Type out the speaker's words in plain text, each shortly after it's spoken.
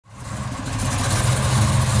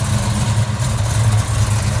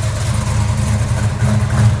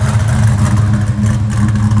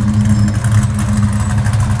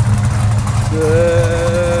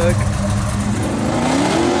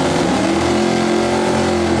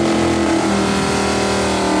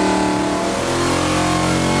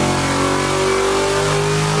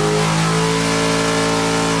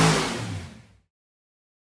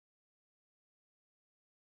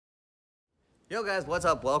Yo guys, what's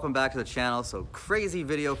up? Welcome back to the channel. So crazy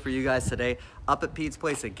video for you guys today. Up at Pete's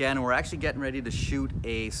place again. We're actually getting ready to shoot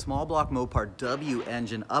a small block Mopar W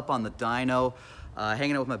engine up on the dyno.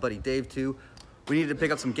 Hanging out with my buddy Dave too. We needed to pick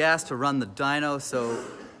up some gas to run the dyno, so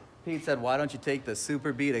Pete said, why don't you take the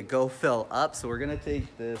Super B to go fill up? So we're gonna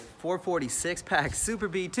take this 446 pack Super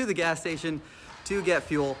B to the gas station to get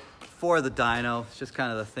fuel for the dyno. It's just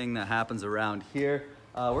kind of the thing that happens around here.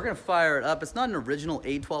 We're gonna fire it up. It's not an original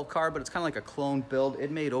 812 car, but it's kind of like a clone build.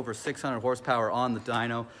 It made over 600 horsepower on the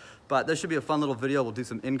dyno, but this should be a fun little video. We'll do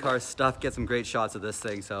some in-car stuff, get some great shots of this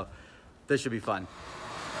thing, so this should be fun.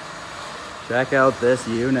 Check out this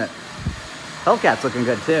unit. Hellcat's looking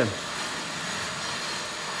good too.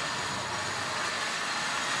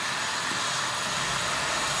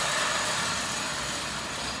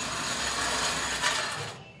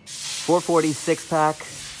 .446 pack,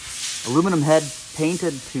 aluminum head,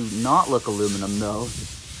 painted to not look aluminum though.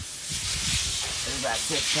 There's that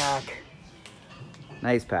 6-pack.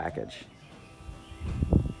 Nice package.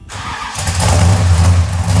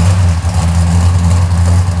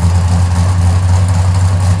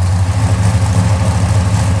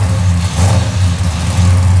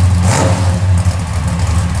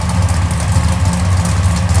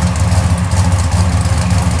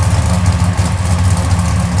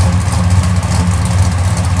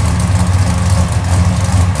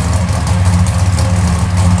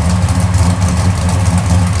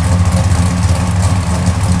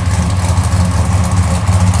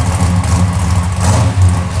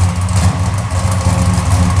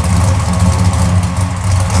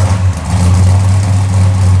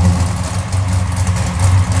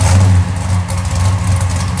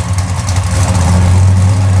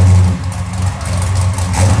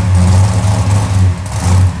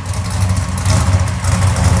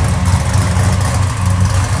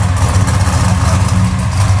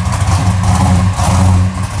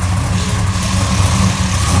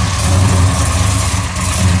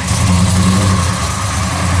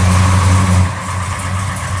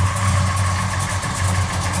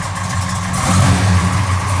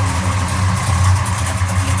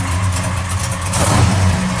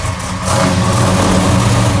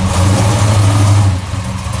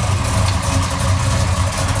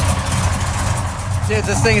 Dude,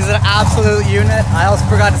 this thing is an absolute unit. I also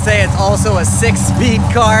forgot to say it's also a 6-speed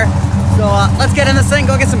car. So let's get in this thing,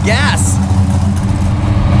 go get some gas.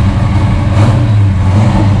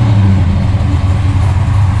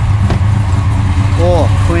 Oh,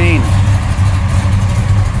 clean.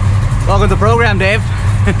 Welcome to the program, Dave.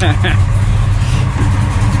 There's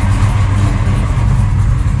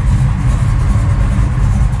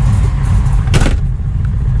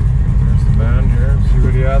the man here, see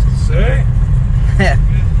what he has to say.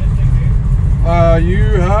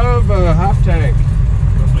 You have a half tank.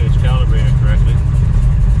 Hopefully it's calibrated correctly.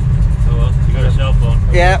 Oh well, you got a cell phone.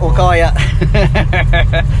 Yeah, we'll call you.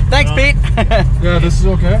 Thanks, Pete. Yeah, this is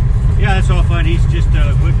okay? Yeah, that's all fine. He's just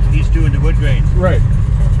he's doing the wood grain. Right.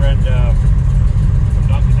 Our friend from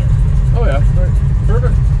Donkey there. Oh yeah, right.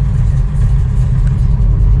 Perfect.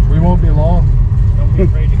 We won't be long. Don't be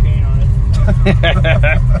afraid to cane on it.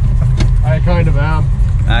 I kind of am.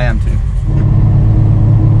 I am too.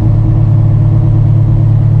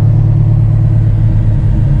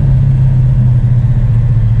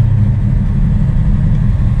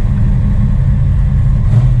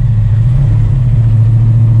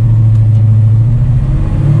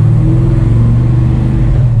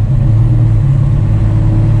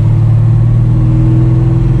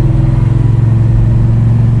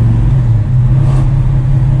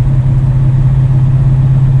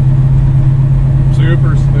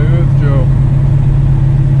 Super smooth, Joe.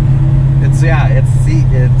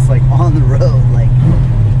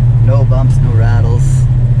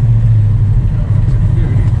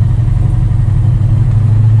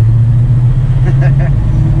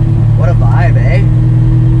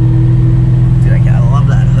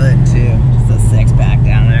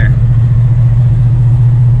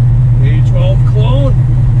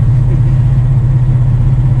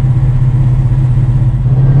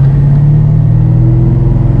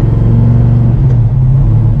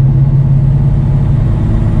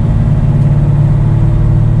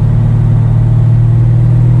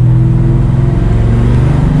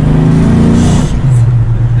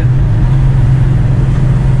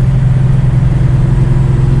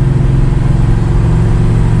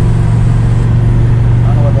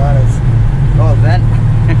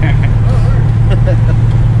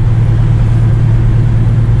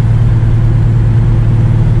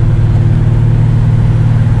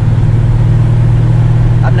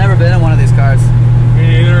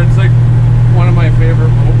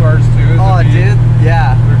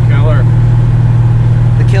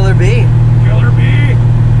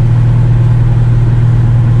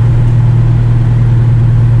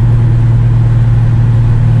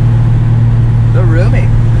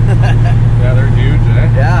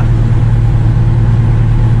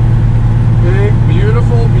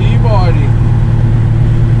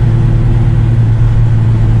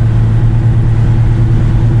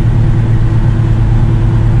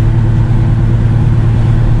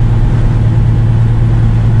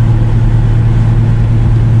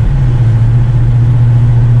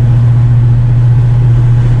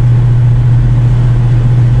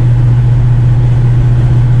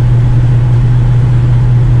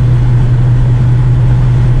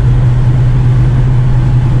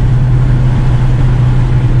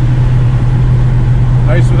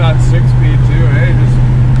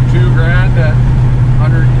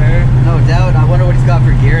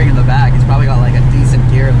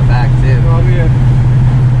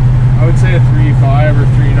 would say a 3.5 or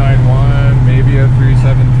 3.91, maybe a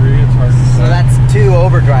 3.73. It's hard to say. So that's 2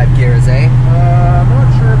 overdrive gears, eh? I'm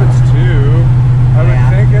not sure if it's 2. I would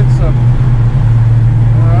think it's a.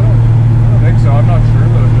 I don't think so. I'm not sure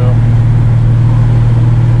though, Joe.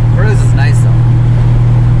 Cruise is nice though.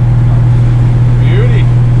 Beauty.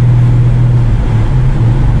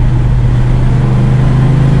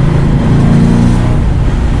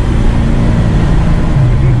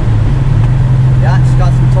 Yeah, it's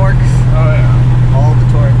got some torques. Oh yeah. All the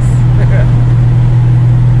torques.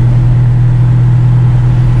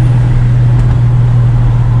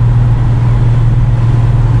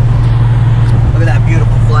 Look at that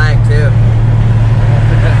beautiful flag too.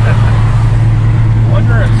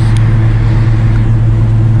 Wondrous.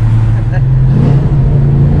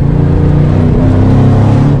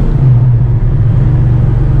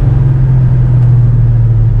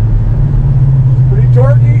 Pretty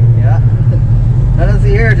torquey. Yeah. None of us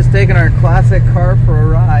here, just taking our classic car for a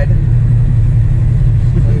ride.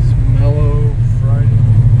 Nice mellow Friday.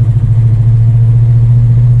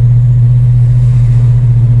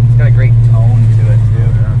 It's got a great tone to it too.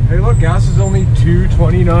 Yeah. Hey, look, gas is only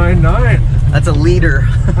 $2.29.9. That's a liter.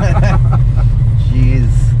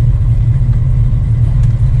 Jeez.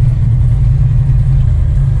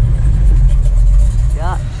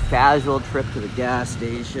 Yeah, casual trip to the gas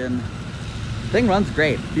station. Thing runs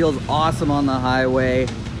great. Feels awesome on the highway.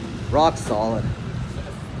 Rock solid.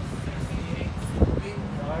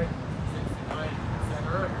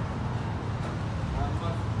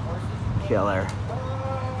 Killer.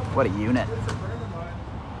 What a unit.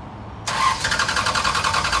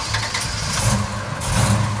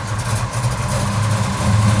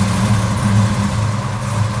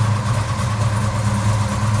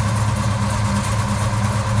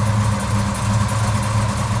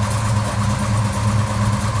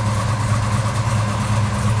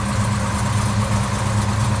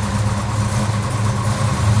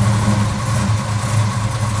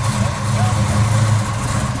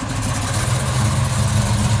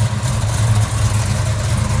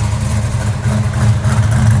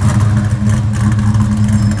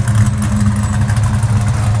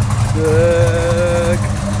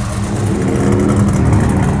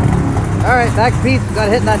 All right, back to Pete. Got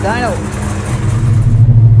hitting that dyno.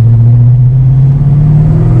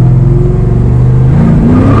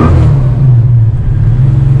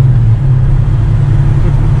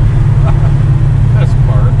 That's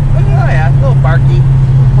bark. Oh yeah, a little barky.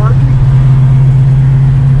 Barky.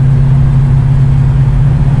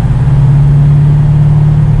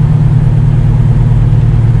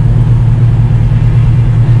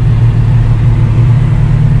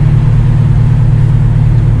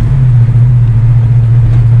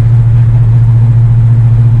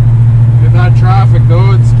 Traffic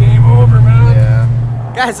though, it's game over, man.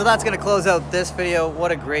 Yeah. Guys, so that's gonna close out this video.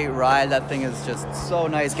 What a great ride. That thing is just so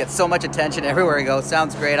nice. Gets so much attention everywhere you go.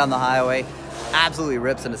 Sounds great on the highway. Absolutely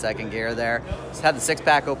rips into second gear there. Just had the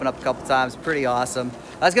 6-pack open up a couple times. Pretty awesome.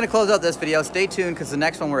 That's gonna close out this video. Stay tuned because the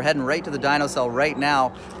next one we're heading right to the dyno cell right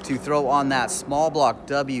now to throw on that small block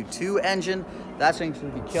W2 engine. That thing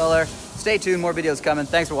should be killer. Stay tuned, more videos coming.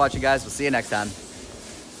 Thanks for watching, guys. We'll see you next time.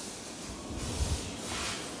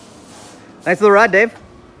 Thanks for the ride, Dave.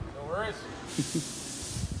 No worries.